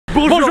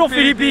Bonjour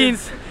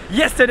Philippines!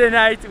 Yesterday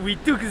night we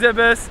took the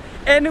bus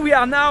and we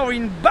are now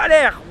in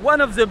Baler,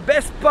 one of the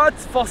best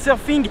spots for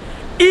surfing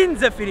in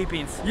the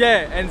Philippines.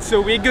 Yeah, and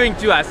so we're going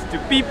to ask the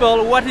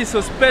people what is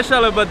so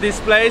special about this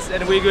place,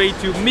 and we're going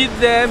to meet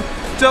them,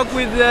 talk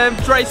with them,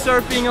 try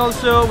surfing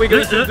also. We're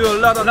going to do a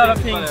lot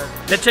of things.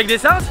 Let's check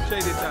this out.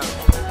 Check this out.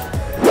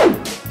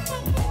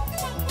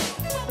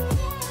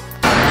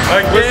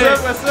 Okay. What's up?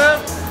 What's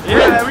up?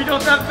 Yeah, we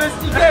don't have bus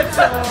tickets,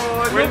 so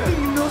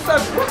Nothing, no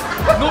sub.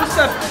 No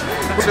sub.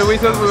 So we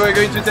thought we were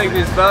going to take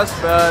this bus,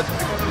 but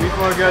we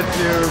forgot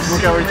to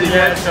book our ticket,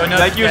 yeah, so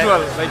like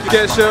usual.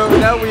 Okay, so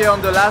now we are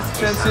on the last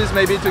chances,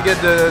 maybe to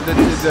get the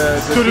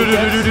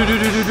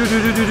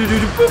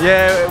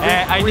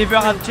yeah, I never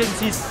have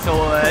chances,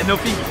 so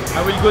nothing.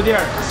 I will go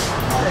there.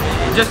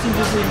 Just in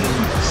the suit.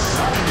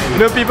 You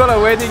know, people are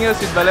waiting us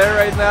in Baler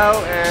right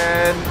now,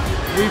 and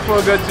we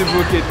forgot to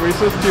book it. We're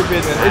so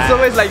stupid, man. It's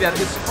always like that.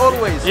 It's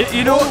always.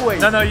 You know,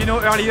 always. No, you know,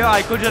 earlier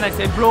I called John. I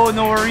said, bro,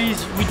 no worries.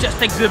 We just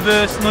take the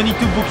bus. No need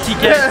to book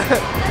tickets.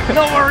 Yeah.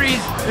 No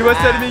worries. He was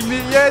telling me,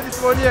 yeah,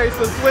 this morning I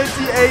saw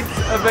 28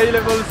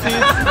 available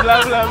seats.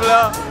 Blah blah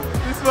blah.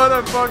 This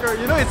motherfucker.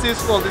 You know, it's his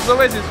fault. It's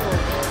always his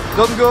fault.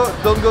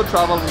 Don't go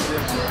travel with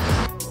him.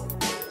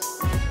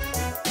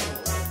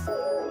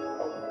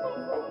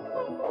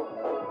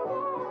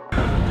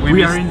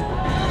 We are in.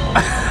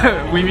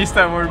 We missed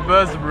our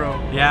bus, bro.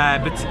 Yeah,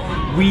 but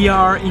we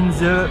are in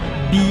the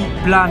B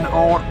plan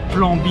or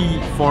plan B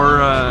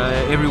for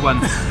everyone.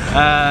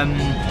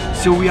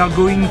 So we are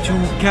going to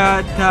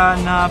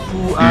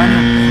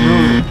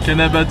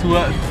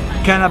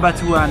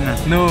Canabatuan.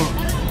 No,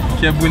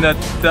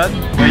 Kabunatan.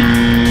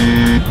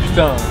 Wait.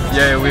 Putain.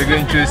 Yeah, we're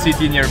going to a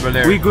city near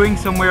Baler. We're going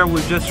somewhere.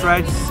 We'll just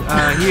ride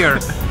here,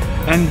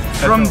 and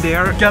from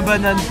there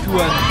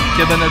Cabanatuan.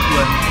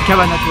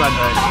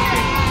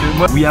 Okay.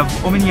 We have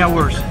how many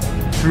hours?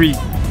 3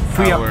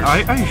 hours.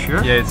 Are you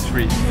sure? Yeah, it's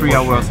 3. 3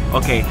 hours. Sure.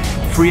 Okay,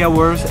 3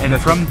 hours, and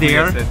that's from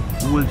there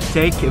we'll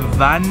take a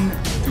van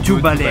to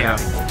Baler.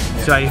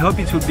 So I hope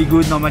it will be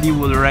good. Normally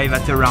we'll arrive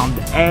at around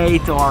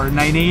 8 or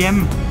 9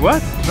 a.m.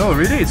 What? No,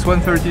 really? It's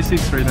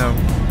 1:36 right now.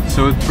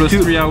 So plus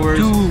 3 hours.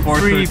 2,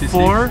 3,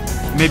 4.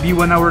 Maybe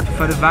 1 hour to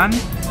find a van.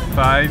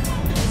 5.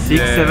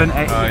 6, 7,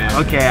 8. Oh, yeah.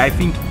 Okay, I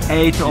think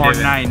 8 or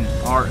 11. 9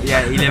 or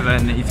yeah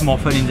 11. It's more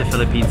fun in the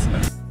Philippines.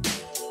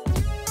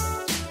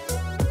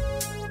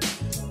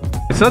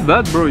 It's not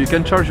bad, bro. You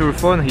can charge your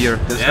phone here.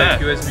 There's Yeah.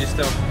 like USB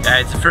stuff. Yeah,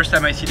 it's the first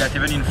time I see that.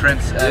 Even in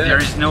France, there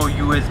is no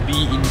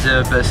USB in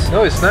the bus.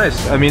 No, it's nice.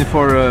 I mean,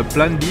 for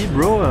plan B,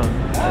 bro,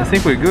 I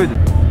think we're good.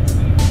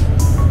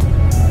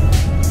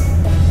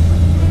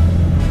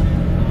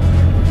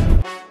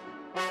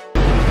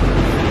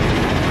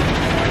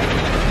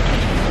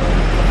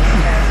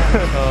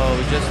 So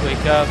we just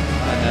wake up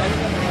and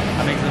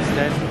I'm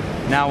exhausted.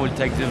 Now we'll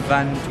take the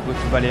van to go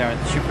to Baler.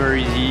 It's super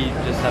easy.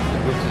 Just have to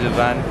go to the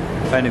van,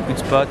 find a good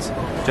spot.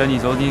 John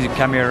is holding the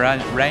camera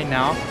right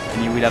now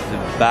and he will have the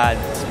bad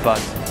spot.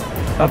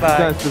 Bye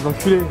bye. Putain, ces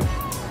enculés.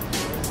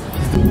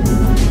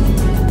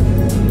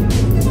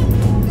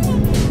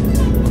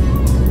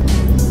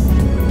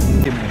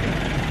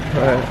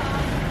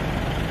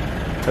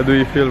 How do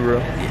you feel, bro?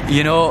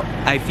 You know,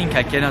 I think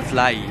I cannot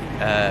lie.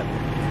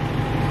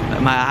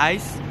 My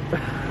eyes,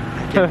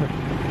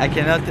 I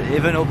cannot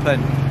even open.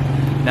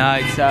 No,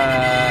 it's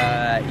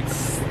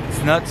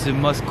not the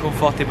most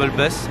comfortable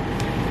bus.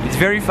 It's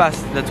very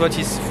fast. That's what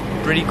is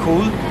pretty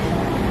cool.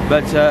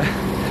 But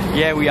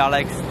yeah, we are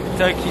like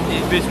stuck in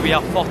this bus. We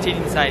are 14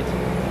 inside.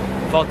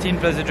 14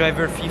 plus the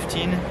driver,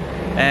 15,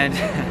 and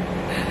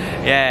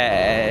yeah.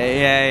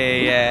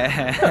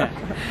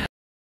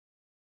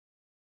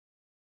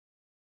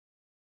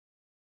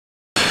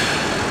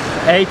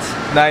 8,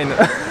 9.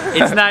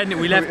 It's 9.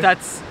 We left at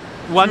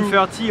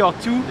 1:30 or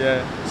 2.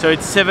 Yeah. So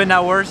it's 7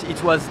 hours.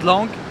 It was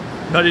long,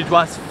 but it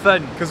was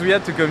fun. Because we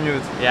had to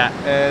commute. Yeah.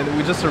 And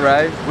we just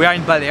arrived. We are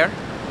in Baler.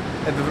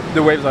 And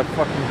the waves are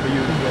fucking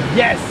huge.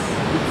 Yes!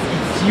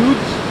 It's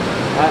huge.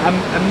 I'm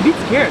a bit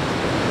scared.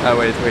 Ah,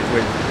 wait.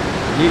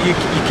 You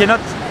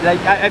cannot, like,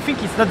 I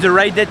think it's not the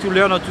right day to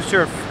learn how to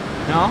surf.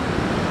 No?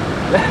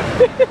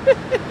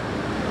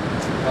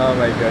 Oh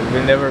my god,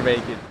 we'll never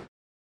make it.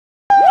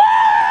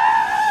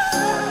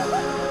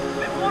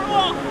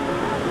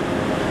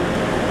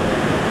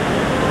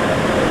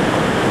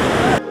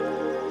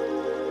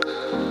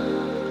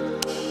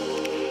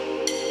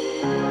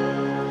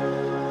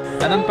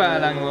 Anong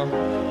pangalan mo?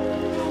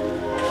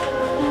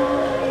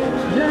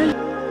 Yay!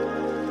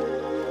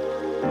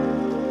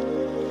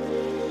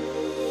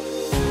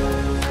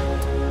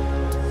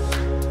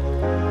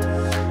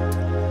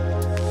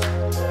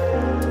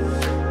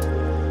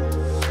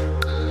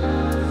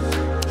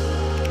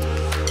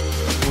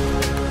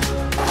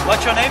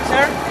 What's your name,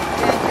 sir?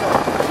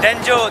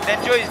 Denjo.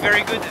 Denjo is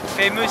very good,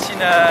 famous in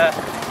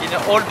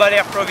all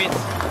Baler province.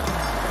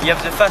 You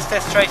have the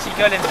fastest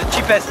tricycle and the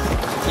cheapest.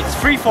 It's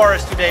free for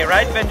us today,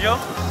 right, Benjo?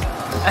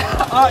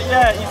 Oh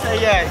yeah,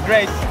 yeah,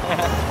 great.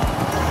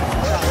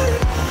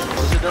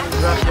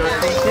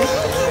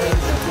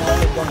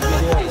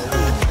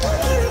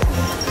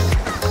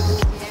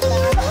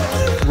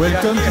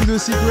 Welcome to the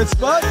secret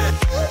spot.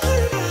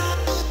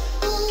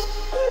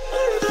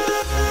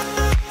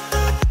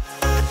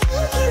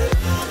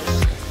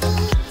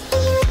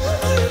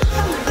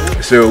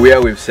 So we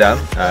are with Sam.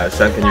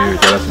 Sam, can you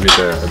tell us a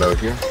bit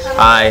about you?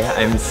 Hi,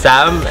 I'm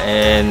Sam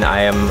and I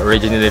am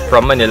originally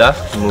from Manila.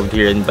 Moved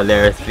here in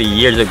Baler 3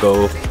 years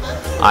ago.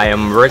 I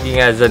am working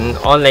as an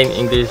online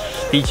English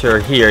teacher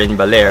here in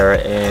Baler,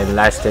 and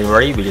last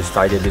January we just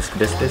started this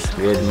business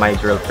with my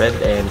girlfriend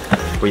and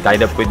we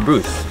tied up with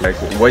Bruce. Like,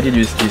 why did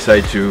you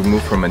decide to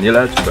move from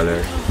Manila to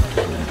Baler?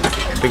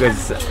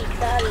 Because,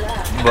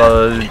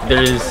 well,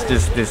 there's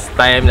just this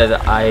time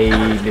that I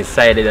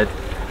decided that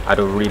I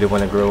don't really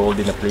want to grow old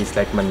in a place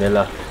like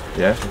Manila.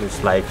 Yeah?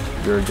 It's like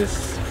you're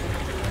just,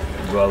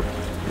 well,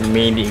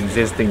 mainly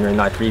existing, you're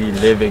not really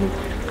living.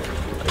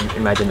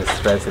 Imagine the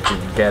stress that you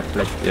get,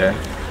 like, Yeah.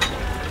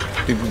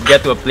 to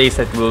get to a place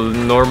that will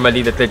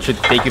normally, that should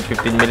take you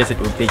 15 minutes, it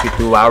will take you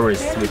 2 hours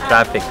with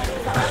traffic.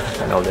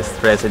 And all the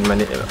stress in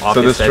Manila.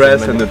 So the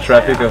stress and the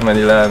traffic of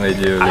Manila made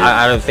you leave?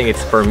 I don't think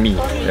it's for me.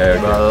 Yeah,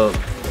 okay. Well,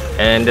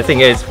 and the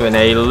thing is, when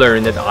I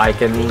learned that I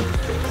can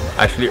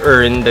actually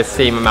earn the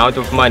same amount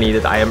of money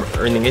that I am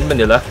earning in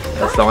Manila,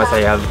 as long as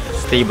I have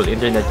stable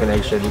internet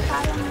connection,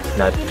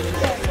 that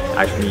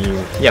actually,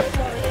 yep,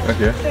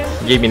 Okay.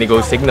 gave me the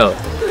go signal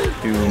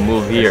to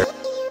move here.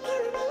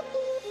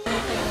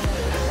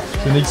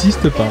 Ça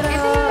n'existe pas.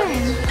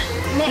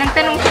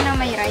 Nagtanong siya na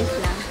may rice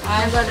lang.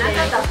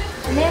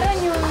 Meron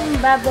yung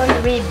bubble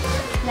rib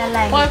na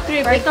lang. Pork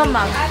rib. Ito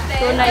ma'am.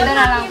 Tunay na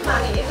lang.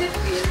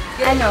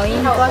 Ano,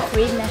 yung pork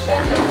rib na siya.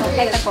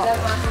 Okay po.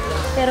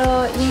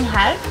 Pero yung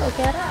half,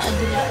 okay ra?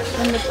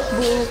 Ano po?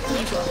 Buo.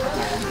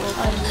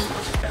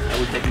 I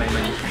will take my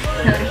money.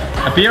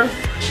 Appear?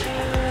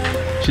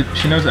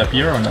 She knows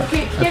appear or not?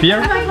 Appear?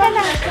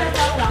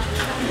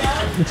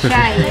 It's okay.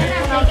 Try.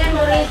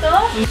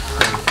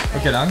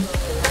 Okay lang.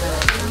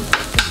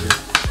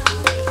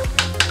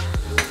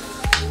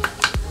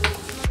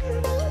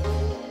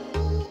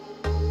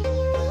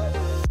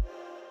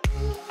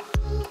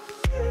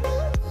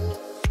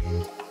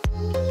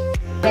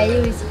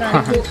 Kayo is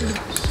fun.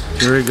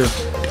 Very good.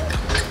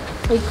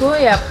 Hey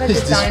kuya, pwede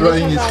He's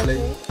destroying his plate.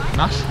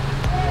 Marche?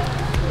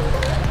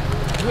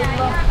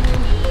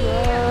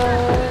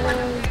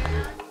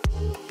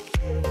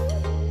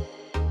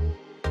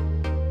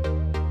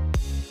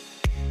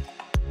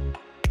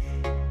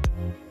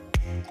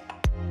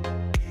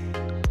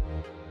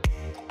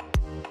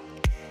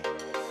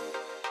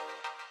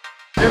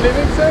 You're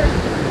leaving, sir?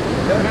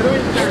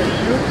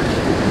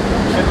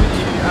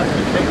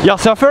 You're a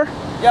surfer?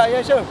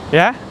 Yeah, sure.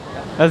 Yeah?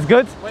 That's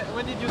good?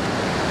 When did you...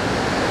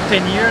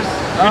 10 years?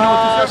 You know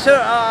how to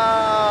surf?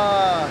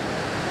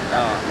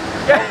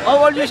 Sir,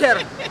 how old you, sir?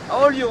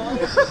 How old you? I'm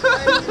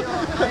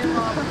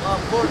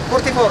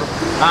 44.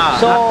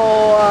 So,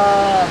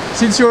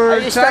 Since you're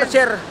I start,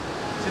 sir.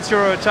 Since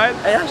you're a child?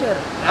 Yeah, sir.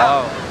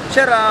 Oh.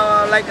 Sir,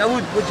 like a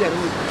wood, sir,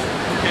 wood.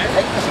 Okay.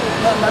 Like, kasi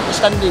not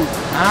standing.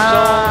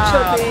 Ah. So,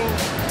 surfing.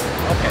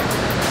 Okay.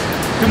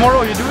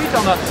 Tomorrow you do it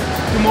or not?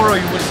 Tomorrow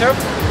you will surf?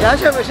 Yeah,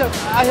 sir,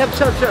 I have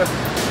surf, sir.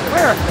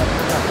 Where?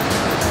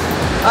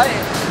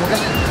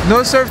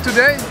 no surf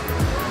today?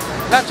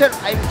 Not, sir.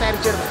 I'm tired,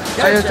 sir.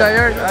 Are you sir.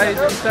 tired? I'm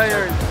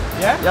tired.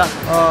 Yeah?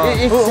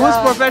 Yeah. Who's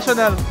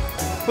professional?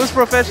 Who's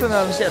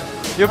professional? Sir.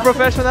 You're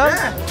professional?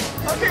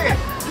 Okay.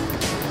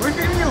 We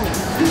film you.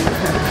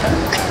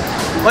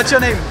 What's your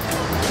name?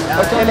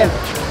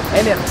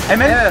 Emir.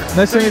 Emil?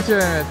 Nice to meet you,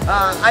 Emmett.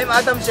 I'm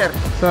Adam, sir.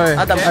 Sorry.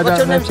 Adam. What's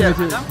your name, nice to sir?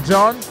 meet you.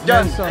 John?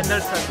 John. Nelson. And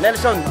Nelson.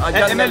 Nelson.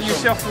 John Emil, you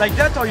Nelson. surf like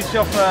that or you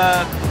surf...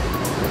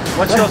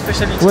 what's your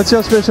specialty? What's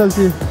your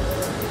specialty?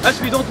 Us,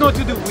 we don't know what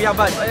to do. We are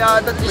bad. Yeah,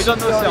 that is, We don't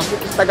know surf.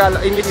 It's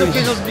Tagalog, English. It's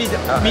okay, nosebleed.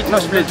 Meet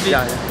nosebleed, nosebleed.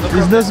 yeah, No His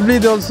problem.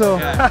 nosebleed also.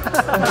 Yeah.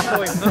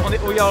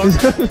 We are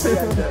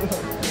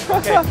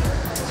okay.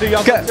 So you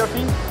are not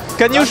surfing?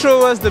 Can you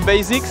show us the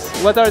basics?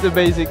 What are the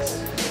basics?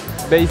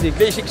 Basics.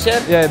 Basic, sir.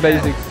 Yeah,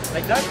 basics.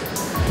 Like that?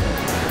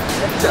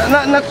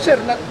 Not sir,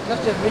 not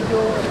sir.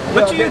 Medyo,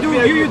 But you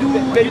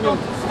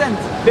don't stand.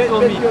 You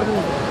told me.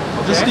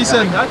 Just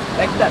listen.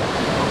 like that.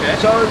 Okay.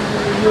 So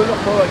you look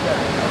forward, sir.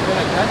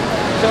 Like that.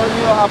 So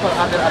you have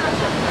other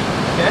sir.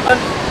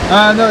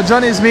 Okay. No,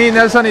 John is me,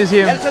 Nelson is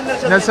him.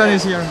 Nelson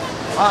is here.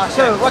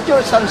 Sir, what's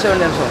your stand, sir,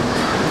 Nelson?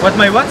 What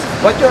my what?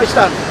 What's your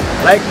stand?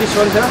 Like this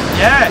one, sir?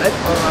 Yeah. Like,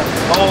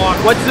 Oh,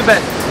 what's the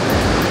best?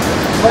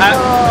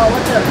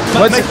 what's your?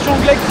 What's- My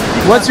strong legs.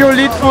 What's your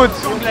lead foot?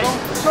 Strong legs.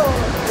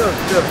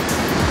 Sure.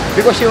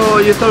 Because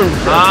you turn.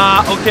 Sir.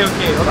 Ah, okay.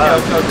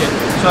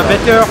 So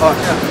better.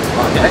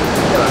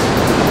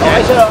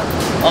 Okay, sir.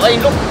 Okay,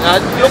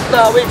 look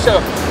the wave, sir.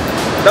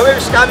 The wave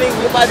is coming.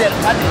 You paddle,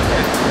 sir.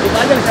 You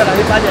paddle, sir.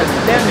 You paddle.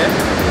 Then,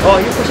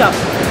 you push up.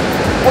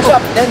 Push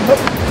up, then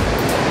hook.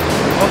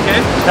 Okay.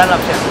 Stand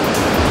up, sir.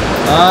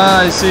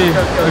 Ah, I see.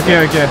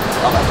 Okay.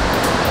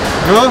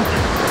 Go.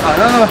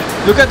 No.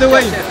 Look at the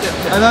wave. Sir.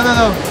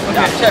 No.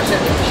 Okay. Yeah, sir.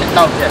 Sit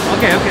down, sir.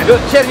 Okay.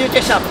 Good, sir. You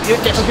chest up. You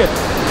chest. Okay.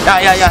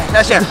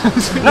 Yeah, sir.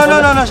 No,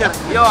 sir.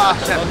 You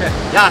sir. Okay.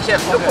 Yeah, sir.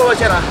 Look forward,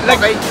 sir.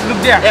 Okay. Look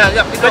there. Yeah.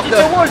 But it's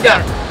a wall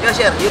there. Yeah,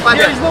 sir. You paddle.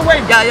 There is no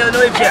wave. Yeah, no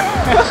wave, sir.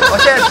 Oh,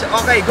 sir.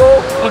 Okay,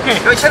 go. Okay.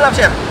 Go, shut up,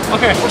 sir.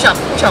 Okay. Push up.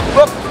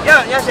 Look.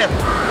 Yeah, sir.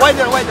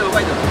 Wider.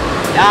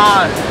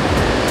 Yeah.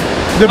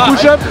 The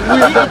push-up,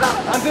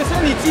 On this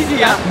one it's easy,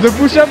 yeah? the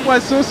push-up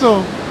was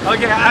so-so.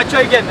 Okay, I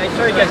try again.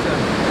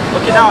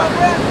 Okay, now.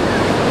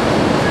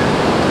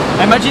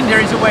 Imagine there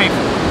is a wave.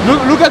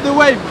 Look at the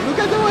wave. Look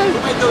at the wave.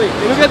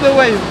 Look at the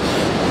wave.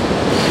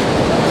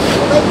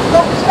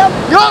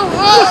 Go!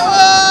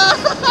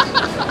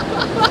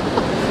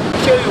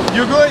 Show you.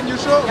 You go and you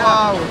show.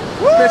 Wow.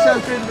 Special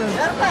treatment.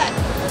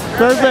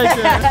 Perfect.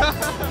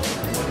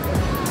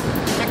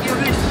 Check your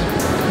wrist.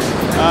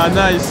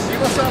 Nice.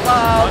 Because of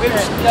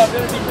waves. Yeah,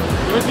 very big.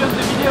 You will be on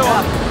the video.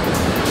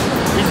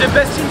 He's the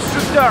best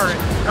instructor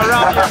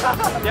around here.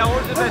 They are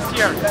all the best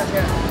here.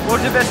 All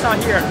the best are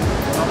here.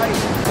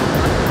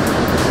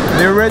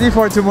 Are you ready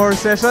for tomorrow's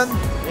session?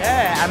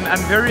 Yeah,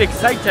 I'm very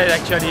excited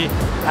actually.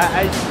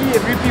 I see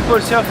every people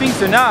surfing,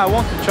 so now I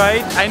want to try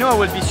it. I know I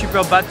will be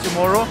super bad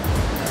tomorrow,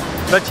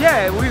 but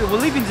yeah, we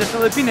live in the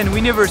Philippines and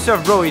we never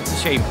surf, bro. It's a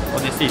shame.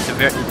 Honestly, it's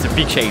a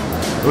big shame.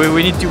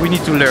 We need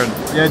to learn.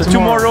 Yeah, so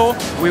tomorrow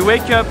we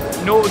wake up.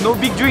 No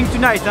big drink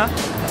tonight, huh?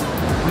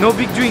 No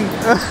big drink.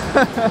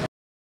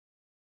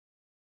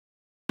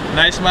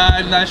 Nice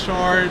smile, nice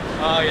short,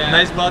 Oh yeah.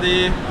 nice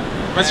body.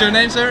 What's your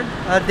name, sir?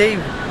 Dave.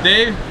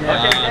 Dave? Okay,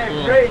 Ah,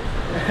 cool. great.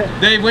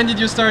 Dave, when did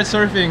you start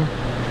surfing?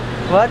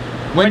 What?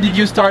 When did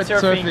you start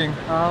surfing?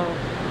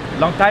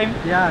 Long time?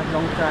 Yeah,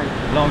 long time.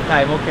 Long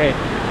time. Okay.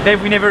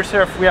 Dave, we never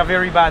surf. We are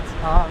very bad.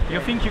 Okay.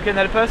 You think you can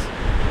help us?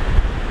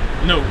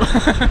 No,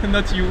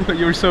 not you.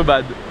 You're so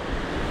bad.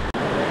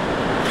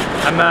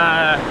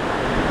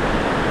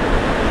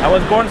 I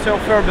was born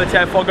surfer, but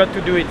yeah, I forgot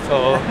to do it.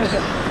 So.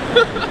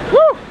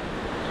 Woo!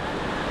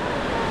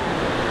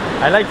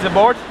 I like the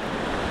board.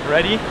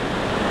 Ready?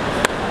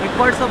 May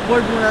parts of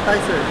board muna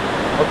tayo, sir.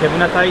 Okay,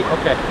 muna tayo.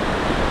 Okay.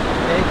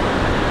 Okay.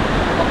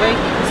 Okay,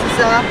 this is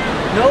a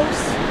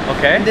nose.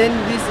 Okay. And then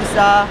this is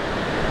a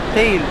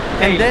tail.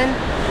 And then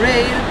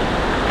rail.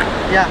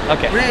 Yeah.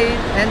 Okay. Rail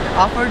and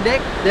upper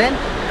deck. Then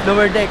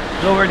lower deck.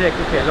 Lower deck.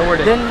 Okay, lower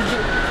deck. Then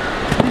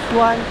this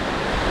one.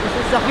 This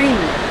is a queen.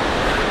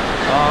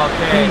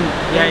 Okay. Queen.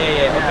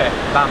 Yeah. Okay.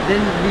 Bam.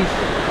 Then this.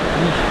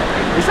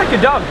 It's like a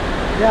dog.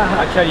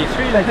 Yeah. Actually, it's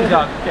really like a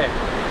dog. Okay.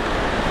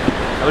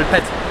 I will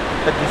pet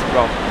this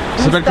bro.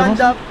 Two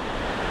stand up,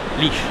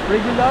 Leash.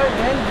 regular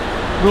and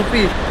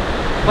goofy.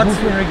 What's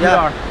Goofy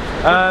regular.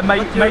 My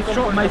your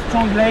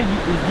strong leg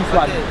is this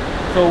one. Okay.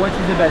 So what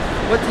is the best?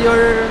 What's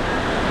your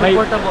My-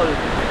 comfortable?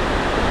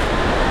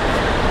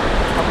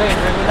 Okay,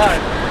 regular.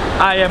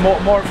 I am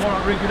more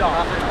regular.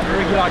 I'm a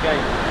regular guy.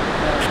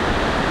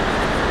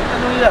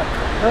 Ano yan?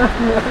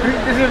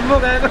 Deserve mo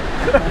kaya.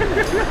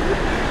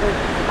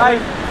 Hi.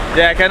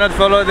 Yeah, I cannot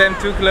follow them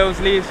too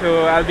closely,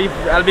 so I'll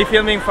be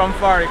filming from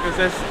far because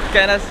there's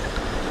kind of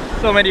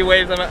so many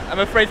waves. I'm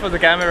afraid for the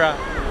camera,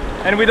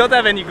 and we don't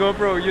have any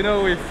GoPro. You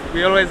know,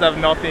 we always have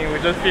nothing. We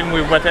just film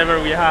with whatever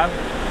we have,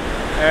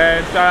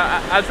 and so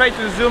I'll try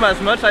to zoom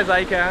as much as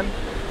I can.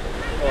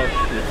 Oh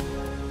shit.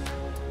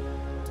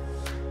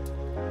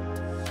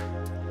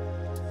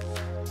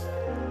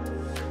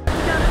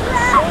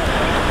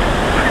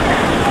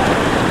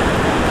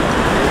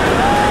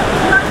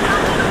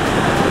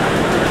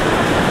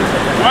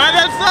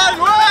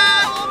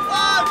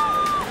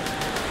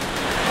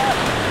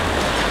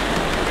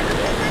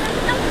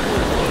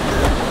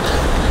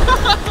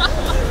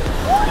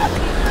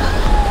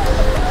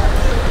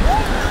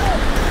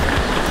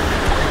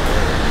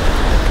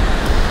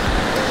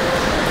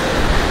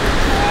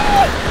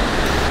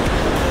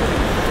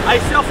 I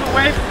surf a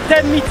wave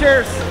 10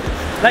 meters,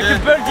 like a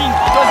birdie.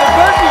 It was a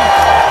birdie.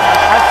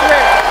 I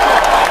swear.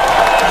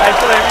 I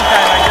saw every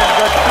time. I just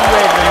got 2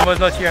 waves and he was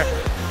not here.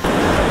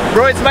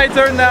 Bro, it's my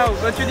turn now,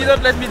 but you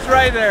didn't let me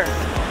try there.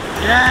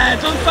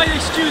 Yeah, don't find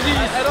excuses.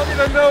 I don't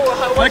even know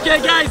how. Okay,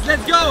 guys,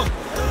 let's go.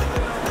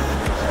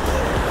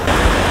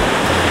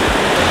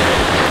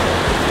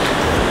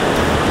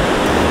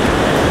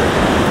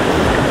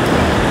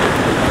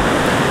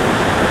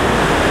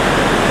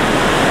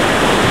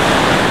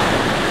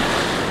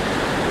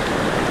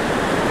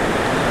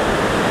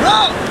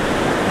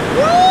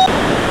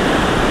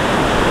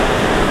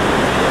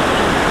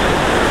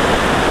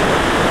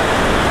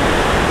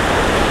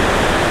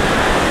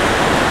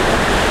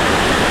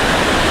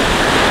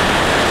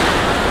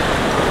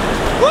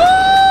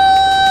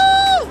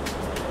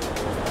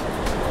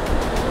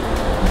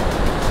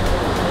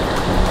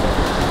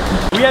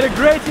 We had a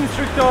great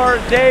instructor,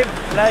 Dave,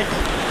 like,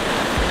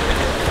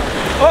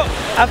 oh,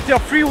 after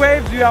 3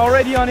 waves, we are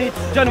already on it.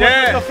 John, what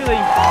was your feeling?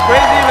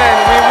 Crazy, man.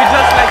 We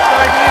just like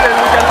started and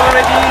we can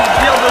already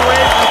feel the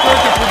waves. We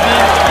thought it would be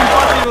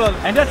impossible.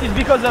 And that is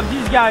because of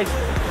these guys.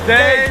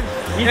 Dave,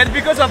 and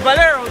because of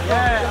Baler also,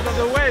 Yeah. because of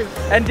the waves.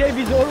 And Dave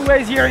is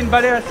always here in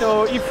Baler,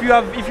 so if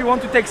you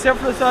want to take surf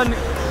lesson,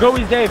 go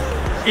with Dave.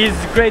 He's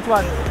a great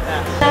one.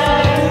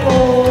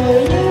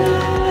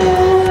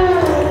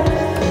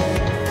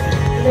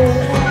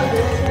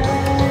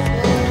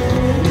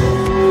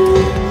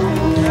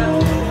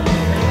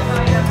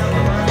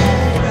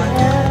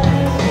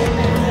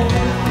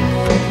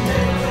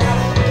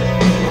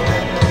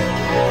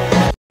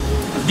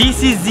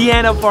 this is the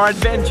end of our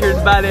adventure in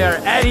Baler,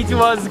 and it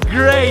was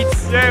great.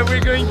 Yeah, we're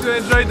going to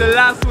enjoy the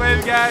last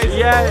wave, guys.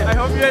 Yeah. I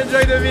hope you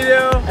enjoyed the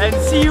video. And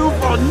see you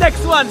for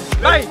next one.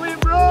 Bye. Bye,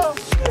 bro.